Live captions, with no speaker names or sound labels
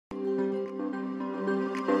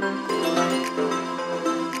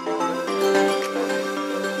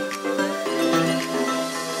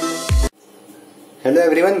Hello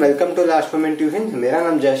everyone, welcome to last moment tuitions. मेरा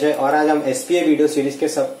नाम जश है और आज हम एसपीए वीडियो सीरीज के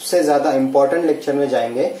सबसे ज्यादा इंपॉर्टेंट लेक्चर में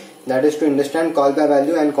जाएंगे, that is to understand call by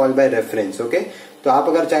value and call by reference. Okay, तो आप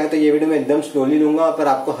अगर चाहें तो ये वीडियो में एकदम स्लोली लूंगा, पर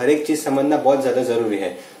आपको हर एक चीज समझना बहुत ज्यादा जरूरी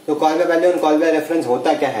है। तो call by value and call by reference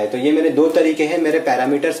होता क्या है? तो ये मेरे दो तरीके हैं मेरे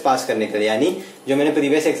पैरामीटर्स पास करने के लिए, यानी जो मैंने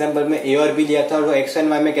प्रीवियस एग्जांपल में ए और बी लिया था और वो एक्स एंड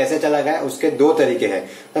वाई में कैसे चला गया, उसके दो तरीके हैं।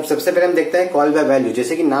 अब सबसे पहले हम देखते हैं कॉल बाय वैल्यू।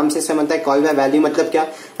 जैसे कि नाम से समझता है कॉल बाय वैल्यू मतलब क्या?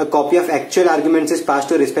 A copy of actual arguments is pass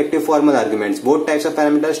to respective formal arguments, both types of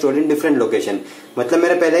parameters stored in different location. मतलब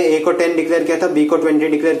मैंने पहले ए को 10 डिक्लेयर किया था, बी को 20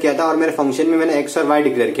 डिक्लेयर किया था और मेरे फंक्शन में मैंने एक्स और वाई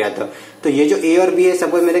डिक्लेयर किया था। तो ये जो ए और बी है,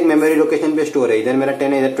 सपोज मेरे मेमोरी लोकेशन पे स्टोर है, इधर मेरा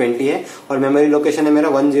 10 है, इधर 20 है और मेमोरी लोकेशन है मेरा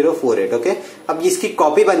 1048। ओके, अब इसकी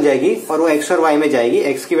कॉपी बन जाएगी और वो एक्स और वाई में जाएगी।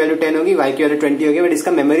 एक्स की वैल्यू 10 होगी, वाई की वैल्यू 20 होगी, बट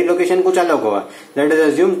इसका मेमोरी लोकेशन कुछ अलग होगा। Let us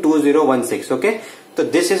assume 2016। ओके, तो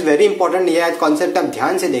दिस इज वेरी इंपॉर्टेंट। ये आज कॉन्सेप्ट आप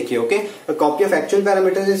ध्यान से देखिए। Okay, copy of actual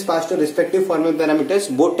parameters is pass to respective formal parameters,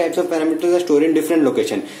 both types of parameters are stored in different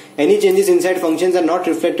location. Any changes inside functions are not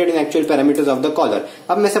reflected in actual parameters of the collar.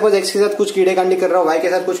 अब मैं suppose x के साथ कुछ कीड़े कांडी कर रहा हूँ, Y के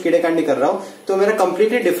साथ कुछ कीड़े कांडी कर रहा हूँ, तो मेरा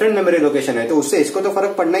कंप्लीटली डिफरेंट मेमोरी लोकेशन है, तो उससे इसको तो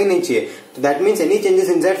फर्क पड़ना ही नहीं चाहिए। तो that means any changes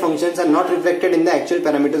inside functions are not reflected in the actual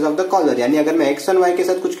parameters of the collar. यानी अगर मैं एक्स और वाई के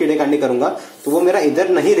साथ कुछ कीड़े कांडी करूंगा तो वो मेरा इधर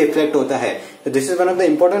नहीं रिफ्लेक्ट होता है। तो this is one of the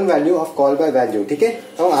important value of call by value. ठीक है,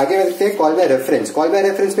 तो हम आगे देखते हैं call by reference. Call by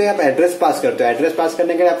reference में आप एड्रेस पास करते हो। एड्रेस पास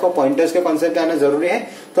करने के लिए आपको पॉइंटर्स के कॉन्सेप्ट आना जरूरी है,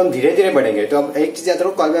 तो हम धीरे धीरे बढ़ेंगे। तो अब एक चीज याद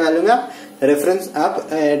रखो, कॉल बाय वैल्यू में आप रेफरेंस, आप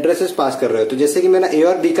एड्रेसेस पास कर रहे हो। तो जैसे कि मेरा ए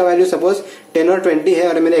और बी का वैल्यू सपोज 10 और 20 है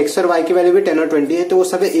और मेरे एक्स और वाई की वैल्यू भी 10 और 20 है, तो वो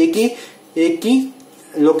सब एक ही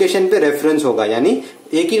लोकेशन पे रेफरेंस होगा, यानी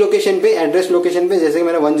एक ही लोकेशन पे, एड्रेस लोकेशन पे। जैसे कि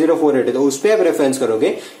मेरा 1048 है तो उस पे आप रेफरेंस करोगे।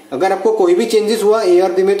 अगर आपको कोई भी चेंजेस हुआ ए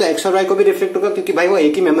और बी में, तो एक्स और वाई को भी रिफ्लेक्ट होगा, क्योंकि भाई वो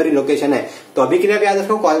एक ही मेमोरी लोकेशन है। तो अभी के लिए आप याद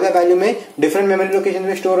रखो, कॉल बाय वैल्यू में डिफरेंट मेमोरी लोकेशन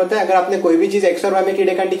में स्टोर होता है। अगर आपने कोई भी चीज एक्स और वाई में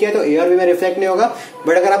कीड़े कांडी किया तो ए और बी में रिफ्लेक्ट नहीं होगा,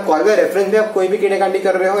 बट अगर आप कॉल बाय रेफरेंस में आप कोई भी कीड़े कांडी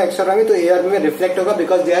कर रहे हो एक्स और वाई में, तो ए और बी में रिफ्लेक्ट होगा,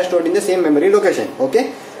 because they are stored in the same memory location. Okay,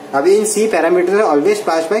 अभी इन सी parameters are always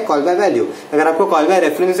pass bye call by value. अगर आपको कॉल बाय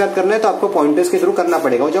रेफरेंस याद करना है तो आपको पॉइंटर्स के थ्रू करना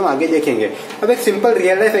पड़ेगा, जो हम आगे देखेंगे। अब एक सिंपल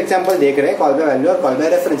रियल लाइफ एग्जांपल देख रहे हैं कॉल बाय वैल्यू और कॉल बाय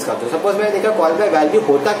रेफरेंस का। तो सपोज मैंने देखा कॉल बाय वैल्यू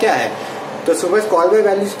होता क्या है, तो सपोज कॉल बाय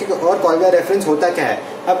वैल्यू और कॉल बाय रेफरेंस होता क्या है।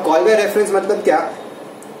 अब कॉल बाय रेफरेंस मतलब क्या?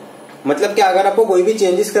 अगर आपको कोई भी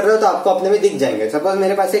चेंजेस कर रहे हो तो आपको अपने में दिख जाएंगे। सपोज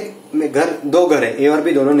मेरे पास एक दो घर है, ए और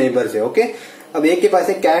बी दोनों नेबर्स है। ओके, अब एक के पास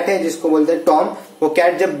एक कैट है जिसको बोलते हैं टॉम। वो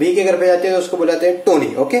कैट जब बी के घर पे जाती है तो उसको बुलाते हैं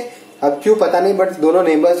टोनी। ओके, अब क्यों पता नहीं, बट दोनों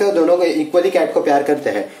नेबर्स है और दोनों को इक्वली कैट को प्यार करते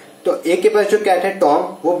हैं। तो एक के पास जो कैट है टॉम,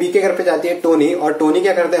 वो बी के घर पे जाती है टोनी, और टोनी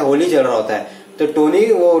क्या करता है, होली चल रहा होता है, तो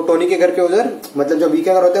टोनी के घर के उधर, मतलब जो बी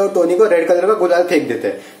का घर होता है, वो टोनी को रेड कलर का गुलाल फेंक देते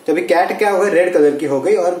हैं। तो अभी कैट क्या हो गई, रेड कलर की हो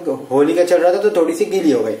गई, और होली का चल रहा था तो थोड़ी सी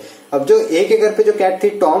गीली हो गई। अब जो ए के घर पे जो कैट थी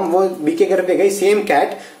टॉम, वो बी के घर पे गई, सेम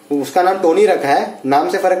कैट, उसका नाम टोनी रखा है, नाम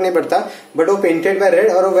से फर्क नहीं पड़ता, बट वो पेंटेड बाय रेड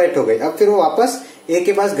और वो व्हाइट हो गई। अब फिर वो वापस ए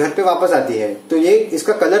के पास घर पे वापस आती है, तो ये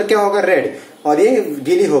इसका कलर क्या होगा, रेड, और ये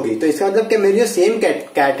गीली होगी। तो इसका मतलब क्या, मेरी जो सेम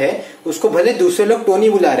कैट है उसको भले दूसरे लोग टोनी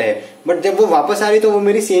बुला रहे हैं, बट जब वो वापस आ रही तो वो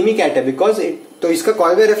मेरी सेम ही कैट है, बिकॉज तो इसका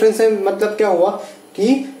कॉल बाय रेफरेंस से मतलब क्या हुआ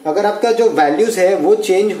कि अगर आपका जो वैल्यूज है वो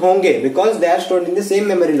चेंज होंगे, because they are stored in the same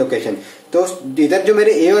memory location. तो इधर जो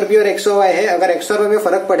मेरे ए और बी और एक्स और वाई है, अगर एक्स और वाई में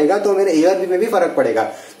फर्क पड़ेगा तो मेरे ए और बी में भी फर्क पड़ेगा।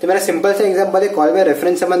 तो मेरा सिंपल सा एग्जांपल है कॉल बाय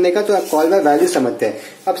रेफरेंस समझने का, तो कॉल बाय वैल्यू समझते हैं।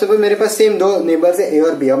 अब सपोज मेरे पास सेम दो नेबर्स है ए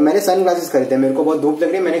और बी। अब मैंने सन ग्लासेस खरीदे, मेरे को बहुत धूप लग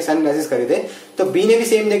रही है, मैंने सन ग्लासेस खरीदे, तो बी ने भी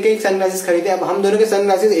सेम देख के एक सन ग्लासेस खरीदे। अब हम दोनों के सन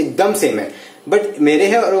ग्लासेस एकदम सेम है, बट मेरे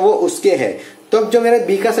है और वो उसके है। तो अब जो मेरा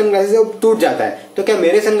बी का सनग्लासेस है वो टूट जाता है, तो क्या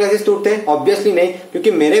मेरे सनग्लासेस टूटते हैं? ऑब्वियसली नहीं,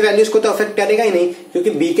 क्योंकि मेरे वैल्यूज को तो अफेक्ट करेगा ही नहीं, क्योंकि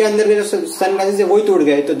बी के अंदर के जो सनग्लासेस है वही टूट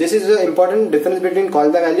गए। तो this is the important difference between call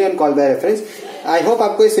by value and call by reference. I hope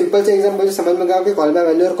आपको इस सिंपल से एग्जांपल से समझ में गया कि कॉल बाय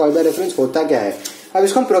वैल्यू और कॉल बाय रेफरेंस होता क्या है। अब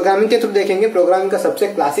इसको हम प्रोग्रामिंग के थ्रू देखेंगे। प्रोग्रामिंग का सबसे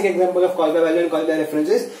classic example of call by value and call by reference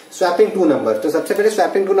is swapping to number. तो सबसे पहले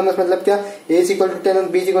स्वैपिंग टू नंबर्स मतलब क्या, a इज इक्वल टू 10 और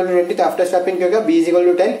b इज इक्वल टू 20। तो आफ्टर स्वैपिंग क्या होगा, b is equal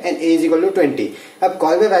to 10 and a is equal to 20। अब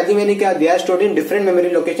कॉल बाय वैल्यू में क्या, they are stored in different memory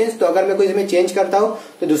locations. तो अगर मैं कोई इसमें चेंज करता हूं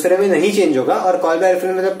तो दूसरे में नहीं चेंज होगा। और कॉल बाय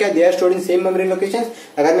रेफरेंस मतलब क्या, they are stored in same memory locations.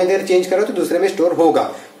 अगर मैं इधर चेंज करूं तो दूसरे में स्टोर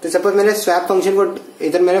होगा। तो सपोज मैंने स्वैप फंक्शन को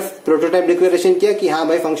इधर मैंने प्रोटोटाइप डिक्लेरेशन किया कि हाँ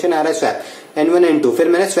भाई फंक्शन आ रहा है स्वैप n1 n2, फिर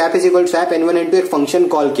मैंने swap is equal swap n1 n2 एक फंक्शन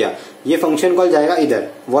कॉल किया। ये फंक्शन कॉल जाएगा इधर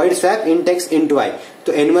void swap int x int y।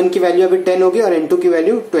 तो n1 की वैल्यू अभी 10 होगी और n2 की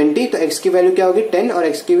वैल्यू 20। तो x की वैल्यू क्या होगी 10 और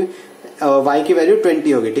x की y की वैल्यू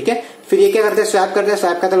 20 होगी। ठीक है, फिर ये क्या करते हैं, स्वैप करते हैं।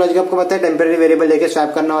 स्वैप का तो लॉजिक आपको पता है, टेम्परेरी वेरिएबल लेके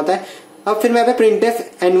स्वैप करना होता है। अब फिर मैं यहाँ पे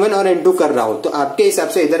printf n1 और n2 कर रहा हूं, तो आपके हिसाब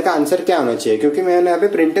से इधर का आंसर क्या होना चाहिए? क्योंकि मैंने यहाँ पे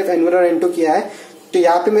printf n1 और n2 किया है, तो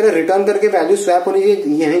यहाँ पे मेरा रिटर्न करके वैल्यू स्वैप होनी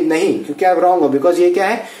चाहिए नहीं, क्योंकि आप रॉन्ग हो, बिकॉज ये क्या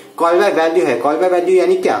है, कॉल बाय वैल्यू है। कॉल बाय वैल्यू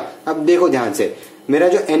यानी क्या, अब देखो ध्यान से, मेरा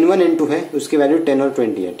जो N1 N2 है उसकी वैल्यू 10 और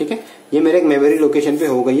 20 है, ठीक है। ये मेरे एक मेमोरी लोकेशन पे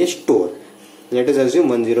हो गई है स्टोर, लेट अस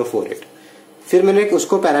अज्यूम 1048। फिर मैंने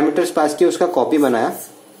उसको पैरामीटर्स पास किए, उसका कॉपी बनाया,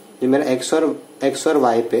 जो मेरा x और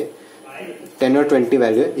y पे 10 और 20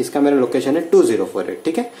 वैल्यू है, इसका मेरा लोकेशन है 2048,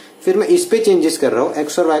 ठीक है। फिर मैं इस पे चेंजेस कर रहा हूँ,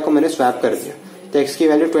 x और y को मैंने स्वैप कर दिया, तो x की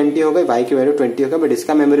वैल्यू 20 हो गई, y की वैल्यू 20 हो गई, बट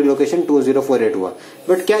इसका मेमोरी लोकेशन 2048 हुआ।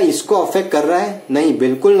 बट क्या इसको अफेक्ट कर रहा है? नहीं,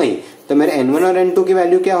 बिल्कुल नहीं। तो मेरे N1 और N2 की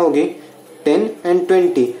वैल्यू क्या होगी? 10 एंड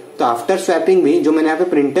 20। तो आफ्टर स्वैपिंग भी जो मैंने यहाँ पे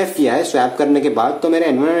प्रिंटफ किया है स्वैप करने के बाद, तो मेरे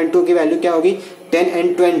N1 और N2 की वैल्यू क्या होगी? 10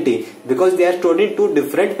 and 20, because they are stored in 2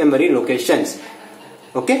 different memory locations,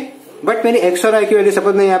 okay. But मेरी x और y की वैल्यू,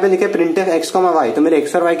 सपोज मैं यहाँ पे लिखा है प्रिंटफ x, y, तो मेरे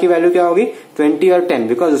x और y की वैल्यू क्या होगी? 20 और 10,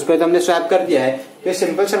 बिकॉज उस पर तो हमने स्वैप कर दिया है। ये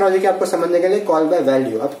सिंपल सा लॉजिक आपको समझने के लिए कॉल बाय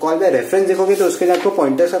वैल्यू। अब कॉल बाय रेफरेंस देखोगे तो उसके लिए आपको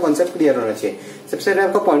पॉइंटर्स का कॉन्सेप्ट क्लियर होना चाहिए। सबसे पहले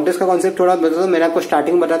आपको पॉइंटर्स का कॉन्सेप्ट थोड़ा बता दो, मैंने आपको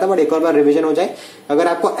स्टार्टिंग में बताया था, बट एक और बार रिविजन हो जाए। अगर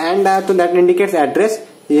आपको एंड आया तो दैट इंडिकेट्स एड्रेस,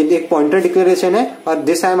 ये एक पॉइंटर डिक्लेरेशन है, और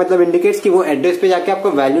दिस आया मतलब इंडिकेट्स कि वो एड्रेस पे जाके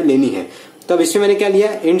आपको वैल्यू लेनी है। तो अब इसमें मैंने क्या लिया?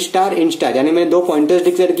 इंट स्टार, यानी मैंने 2 पॉइंटर्स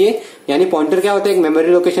डिक्लेयर किए। यानी पॉइंटर क्या होता है? एक मेमोरी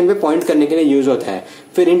लोकेशन पे पॉइंट करने के लिए यूज होता है।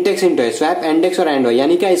 फिर इंट एक्स इंट है, स्वैप एंड एक्स और एंड वाई,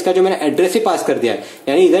 यानी क्या? इसका जो मैंने एड्रेस ही पास कर दिया है,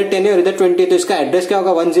 यानी इधर 10 है और इधर 20 है, तो इसका एड्रेस क्या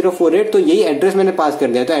होगा? 1048। तो यही एड्रेस मैंने पास कर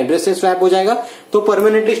दिया, तो एड्रेस से स्वैप हो जाएगा, तो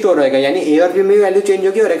परमानेंटली स्टोर होगा। यानी ए और बी में वैल्यू चेंज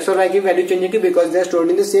होगी और एक्स और वाई की वैल्यू चेंज होगी, because they are stored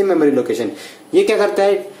in the same memory location. ये क्या करता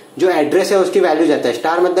है? जो एड्रेस है उसकी वैल्यू जाता है,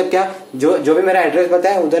 स्टार मतलब क्या? जो भी मेरा एड्रेस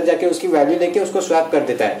बताया उधर जाके उसकी वैल्यू लेके उसको स्वैप कर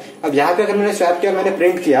देता है। अब यहाँ पे अगर मैंने स्वैप किया और मैंने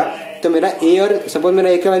प्रिंट किया, तो मेरा ए और सपोज मेरा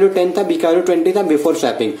ए का वैल्यू 10 था, बी का वैल्यू 20 था बिफोर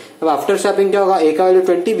स्वैपिंग। अब आफ्टर स्वैपिंग क्या होगा? ए का वैल्यू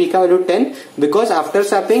 20, बी का वैल्यू 10, बिकॉज आफ्टर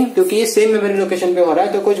स्वैपिंग, क्योंकि ये सेम मेमोरी लोकेशन पे हो रहा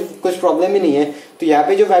है, तो कुछ प्रॉब्लम ही नहीं है। तो यहाँ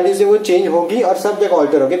पे जो वैल्यूज है वो चेंज होगी और सब जगह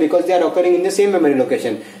ऑल्टर होगी, because they are occurring in the same memory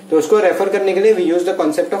location. तो उसको रेफर करने के लिए we use the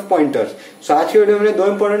concept of pointers. सो आज की वीडियो में 2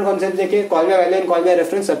 इंपॉर्टेंट कॉन्सेप्ट देखे, call by value and call by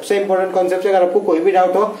reference. सबसे इंपॉर्टेंट कॉन्सेप्ट, अगर आपको कोई भी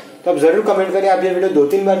डाउट हो तो आप जरूर कमेंट करें। आप ये वीडियो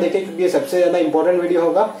 2-3 बार देखें, क्योंकि ये सबसे ज्यादा इंपॉर्टेंट वीडियो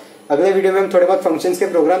होगा। अगले वीडियो में हम थोड़े बहुत फंक्शंस के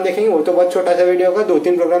प्रोग्राम देखेंगे, वो तो बहुत छोटा सा वीडियो होगा,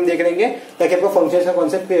 2-3 प्रोग्राम देख लेंगे ताकि आपको फंक्शंस का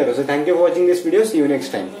कॉन्सेप्ट क्लियर हो। So thank you for watching this video, C you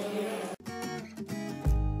next time.